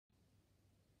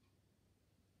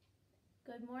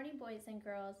Good morning, boys and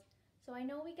girls. So I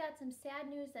know we got some sad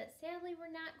news that sadly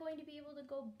we're not going to be able to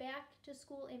go back to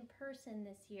school in person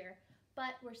this year,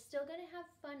 but we're still going to have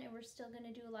fun and we're still going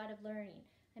to do a lot of learning.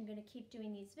 I'm going to keep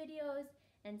doing these videos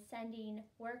and sending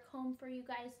work home for you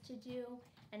guys to do,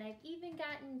 and I've even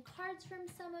gotten cards from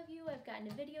some of you. I've gotten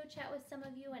a video chat with some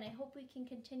of you, and I hope we can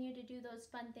continue to do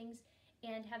those fun things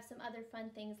and have some other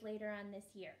fun things later on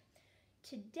this year.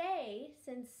 Today,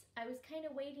 since I was kind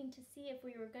of waiting to see if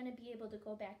we were going to be able to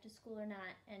go back to school or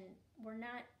not, and we're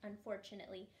not,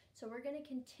 unfortunately, so we're going to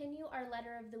continue our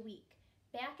letter of the week.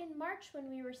 Back in March when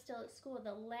we were still at school,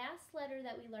 the last letter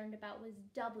that we learned about was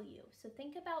W. So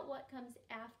think about what comes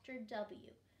after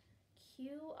W.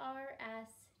 Q, R,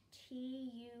 S, T,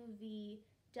 U, V,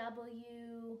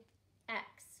 W, X.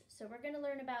 So we're going to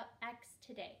learn about X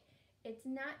today. It's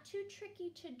not too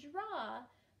tricky to draw,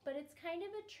 but it's kind of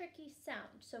a tricky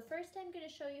sound. So first I'm going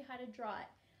to show you how to draw it.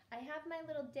 I have my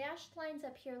little dashed lines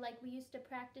up here like we used to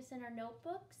practice in our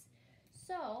notebooks.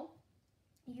 So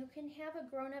you can have a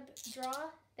grown-up draw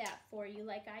that for you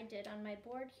like I did on my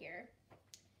board here.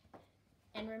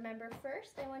 And remember,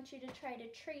 first I want you to try to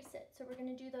trace it. So we're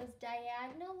going to do those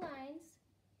diagonal lines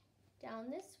down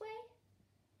this way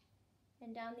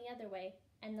and down the other way.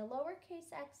 And the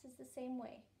lowercase x is the same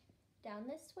way. Down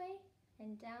this way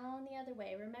and down the other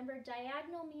way. Remember,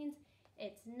 diagonal means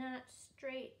it's not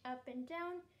straight up and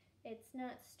down, it's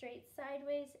not straight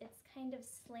sideways, it's kind of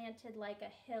slanted like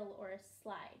a hill or a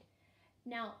slide.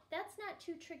 Now, that's not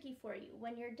too tricky for you.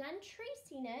 When you're done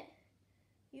tracing it,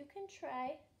 you can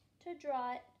try to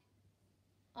draw it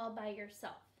all by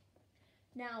yourself.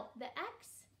 Now, the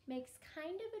X makes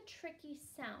kind of a tricky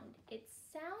sound. It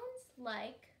sounds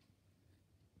like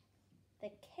the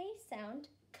K sound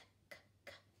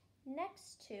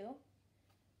next to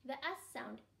the S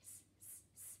sound.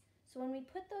 So when we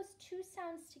put those two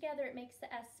sounds together, it makes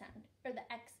the S sound, or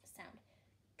the X sound.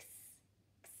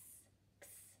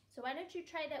 So why don't you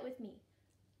try that with me?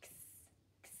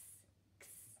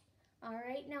 All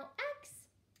right, now X,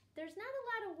 there's not a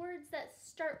lot of words that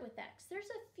start with X. There's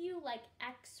a few like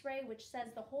X-ray, which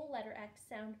says the whole letter X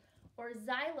sound, or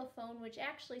xylophone, which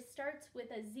actually starts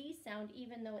with a Z sound,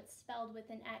 even though it's spelled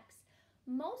with an X.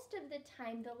 Most of the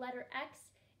time, the letter X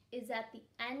is at the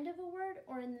end of a word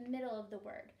or in the middle of the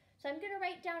word. So I'm going to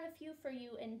write down a few for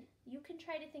you, and you can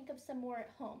try to think of some more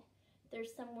at home.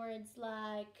 There's some words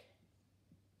like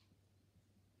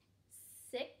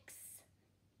 6.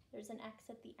 There's an X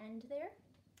at the end there.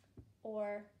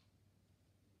 Or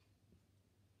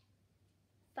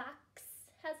fox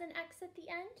has an X at the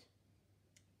end.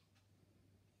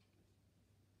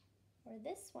 Or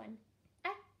this one,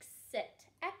 exit.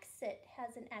 Exit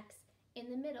has an X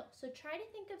in the middle. So try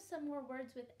to think of some more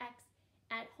words with X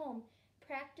at home.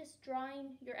 Practice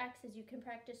drawing your X's. You can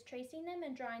practice tracing them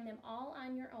and drawing them all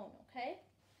on your own, okay?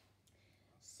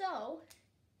 So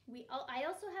I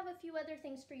also have a few other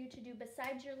things for you to do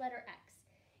besides your letter X.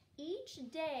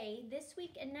 Each day, this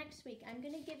week and next week, I'm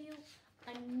going to give you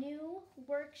a new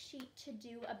worksheet to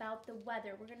do about the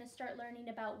weather. We're going to start learning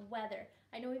about weather.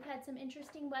 I know we've had some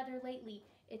interesting weather lately.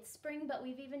 It's spring, but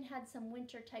we've even had some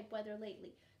winter type weather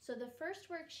lately. So the first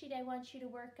worksheet I want you to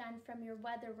work on from your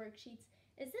weather worksheets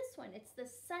is this one. It's the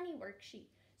sunny worksheet.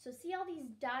 So see all these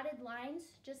dotted lines?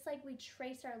 Just like we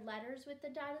trace our letters with the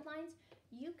dotted lines,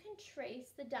 you can trace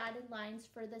the dotted lines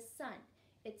for the sun.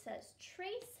 It says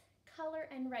trace, color,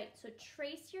 and write. So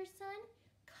trace your sun,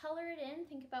 color it in,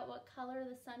 think about what color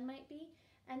the sun might be,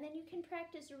 and then you can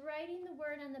practice writing the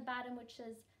word on the bottom which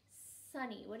says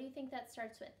sunny. What do you think that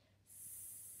starts with?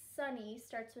 Sunny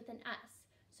starts with an S.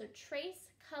 So trace,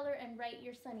 color, and write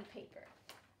your sunny paper.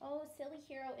 Oh, Silly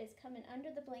Hero is coming under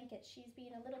the blanket. She's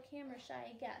being a little camera shy,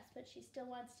 I guess, but she still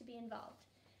wants to be involved.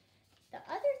 The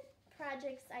other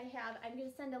projects I have, I'm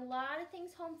going to send a lot of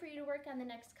things home for you to work on the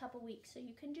next couple weeks, so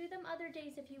you can do them other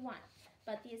days if you want.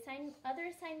 But the other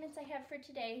assignments I have for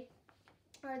today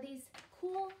are these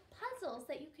cool puzzles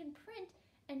that you can print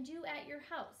and do at your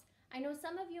house. I know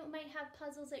some of you might have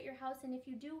puzzles at your house, and if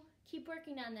you do, keep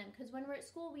working on them, because when we're at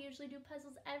school, we usually do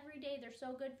puzzles every day. They're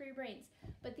so good for your brains.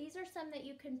 But these are some that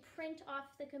you can print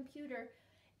off the computer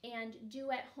and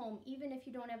do at home, even if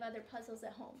you don't have other puzzles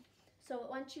at home. So I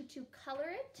want you to color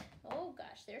it. Oh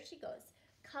gosh, there she goes.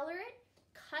 Color it,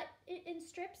 cut it in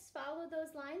strips, follow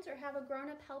those lines, or have a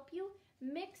grown-up help you.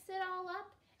 Mix it all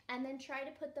up, and then try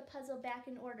to put the puzzle back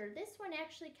in order. This one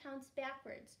actually counts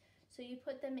backwards. So you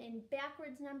put them in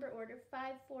backwards number order,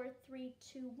 5, 4, 3,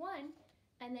 2, 1,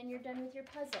 and then you're done with your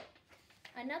puzzle.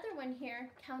 Another one here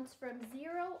counts from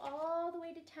 0 all the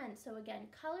way to 10. So again,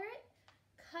 color it,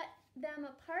 cut them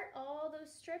apart, all those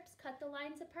strips, cut the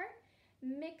lines apart,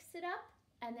 mix it up,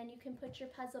 and then you can put your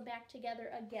puzzle back together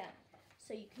again.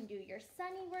 So you can do your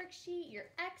sunny worksheet, your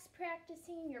X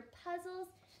practicing, your puzzles,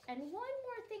 and one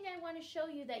more thing I want to show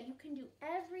you that you can do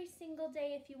every single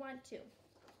day if you want to.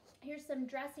 Here's some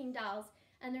dressing dolls,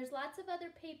 and there's lots of other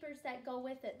papers that go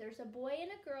with it. There's a boy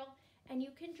and a girl, and you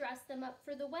can dress them up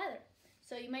for the weather.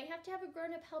 So you might have to have a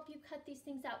grown-up help you cut these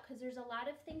things out because there's a lot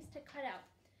of things to cut out.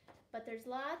 But there's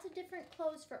lots of different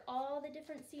clothes for all the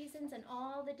different seasons and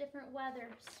all the different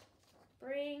weathers.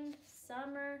 Spring,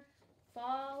 summer,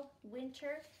 fall,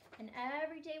 winter, and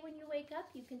every day when you wake up,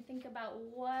 you can think about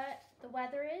what the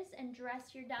weather is and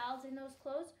dress your dolls in those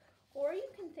clothes, or you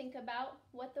can think about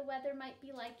what the weather might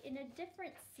be like in a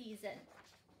different season.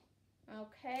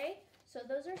 Okay, so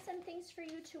those are some things for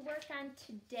you to work on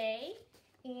today,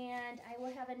 and I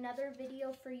will have another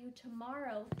video for you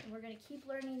tomorrow, and we're going to keep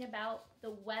learning about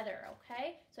the weather,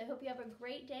 okay? So I hope you have a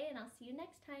great day, and I'll see you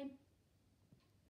next time.